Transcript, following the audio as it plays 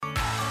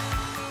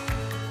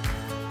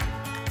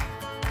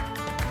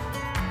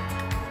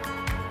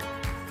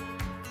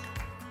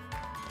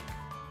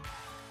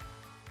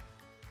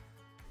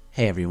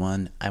Hey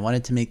everyone, I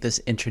wanted to make this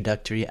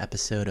introductory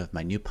episode of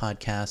my new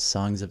podcast,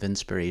 Songs of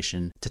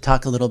Inspiration, to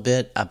talk a little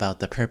bit about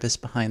the purpose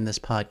behind this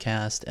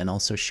podcast and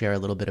also share a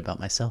little bit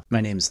about myself.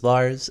 My name's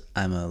Lars.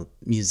 I'm a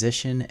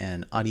musician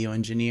and audio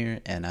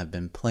engineer, and I've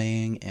been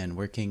playing and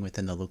working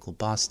within the local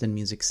Boston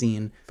music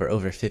scene for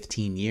over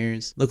 15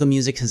 years. Local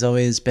music has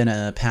always been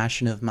a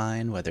passion of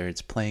mine, whether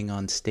it's playing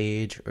on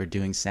stage or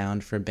doing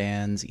sound for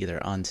bands,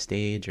 either on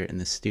stage or in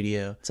the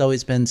studio. It's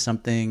always been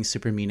something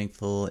super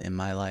meaningful in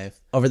my life.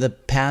 Over the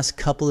past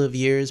couple of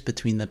years,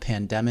 between the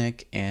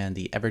pandemic and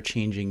the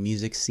ever-changing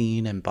music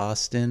scene in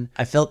Boston,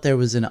 I felt there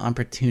was an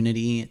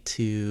opportunity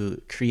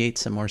to create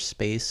some more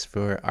space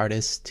for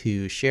artists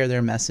to share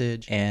their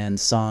message and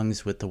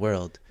songs with the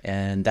world.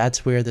 And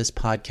that's where this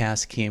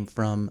podcast came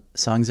from.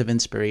 Songs of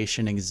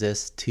Inspiration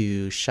exists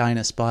to shine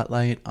a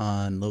spotlight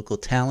on local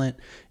talent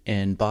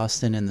in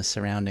Boston and the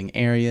surrounding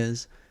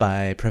areas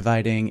by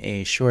providing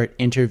a short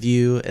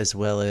interview as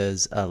well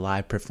as a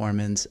live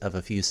performance of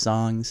a few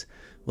songs.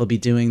 We'll be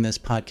doing this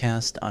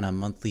podcast on a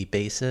monthly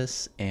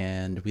basis,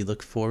 and we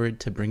look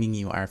forward to bringing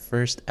you our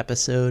first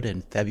episode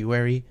in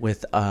February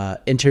with an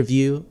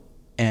interview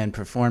and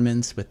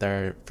performance with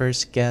our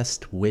first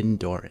guest, Win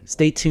Doran.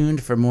 Stay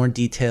tuned for more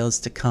details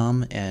to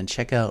come, and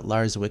check out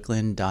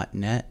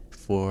larswicklund.net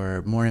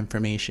for more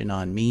information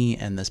on me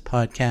and this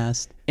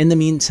podcast. In the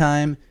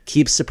meantime,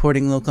 keep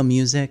supporting local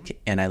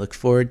music, and I look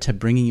forward to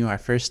bringing you our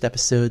first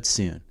episode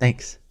soon.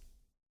 Thanks.